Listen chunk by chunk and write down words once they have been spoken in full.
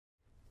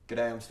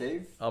G'day, I'm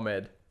Steve, I'm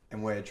Ed.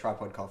 and we're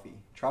Tripod Coffee.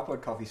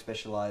 Tripod Coffee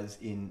specialise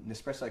in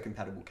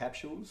Nespresso-compatible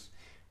capsules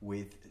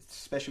with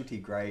specialty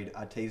grade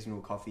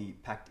artisanal coffee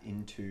packed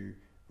into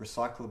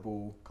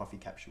recyclable coffee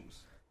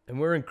capsules. And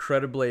we're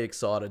incredibly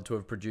excited to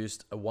have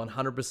produced a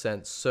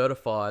 100%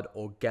 certified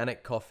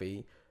organic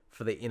coffee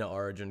for the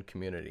InnerOrigin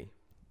community.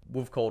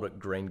 We've called it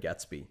Green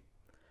Gatsby.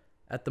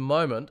 At the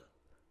moment,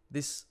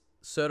 this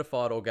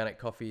certified organic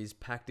coffee is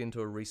packed into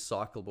a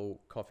recyclable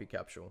coffee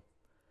capsule.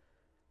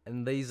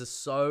 And these are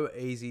so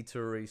easy to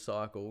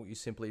recycle. You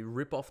simply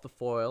rip off the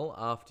foil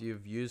after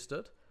you've used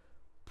it,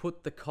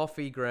 put the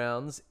coffee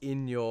grounds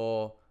in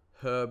your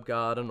herb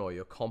garden or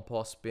your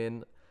compost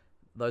bin.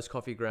 Those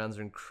coffee grounds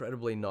are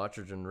incredibly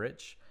nitrogen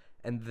rich.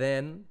 And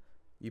then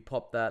you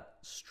pop that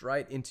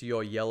straight into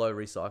your yellow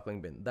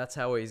recycling bin. That's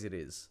how easy it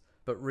is.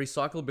 But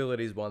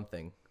recyclability is one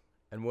thing.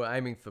 And we're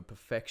aiming for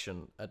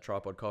perfection at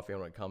Tripod Coffee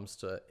when it comes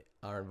to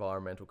our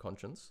environmental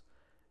conscience.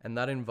 And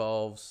that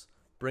involves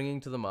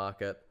bringing to the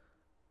market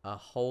a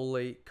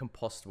wholly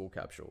compostable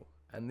capsule.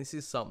 And this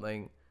is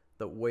something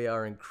that we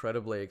are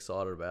incredibly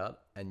excited about,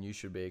 and you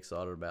should be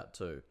excited about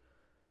too.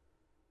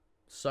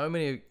 So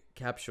many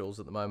capsules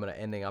at the moment are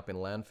ending up in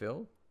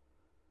landfill.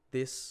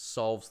 This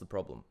solves the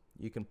problem.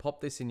 You can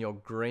pop this in your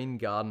green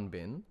garden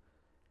bin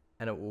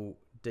and it will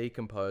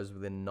decompose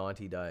within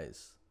 90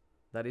 days.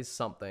 That is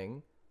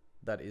something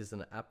that is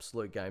an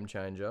absolute game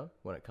changer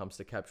when it comes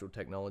to capsule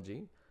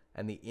technology,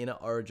 and the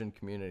InnerOrigin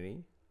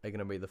community are going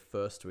to be the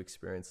first to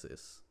experience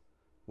this.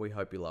 We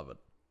hope you love it.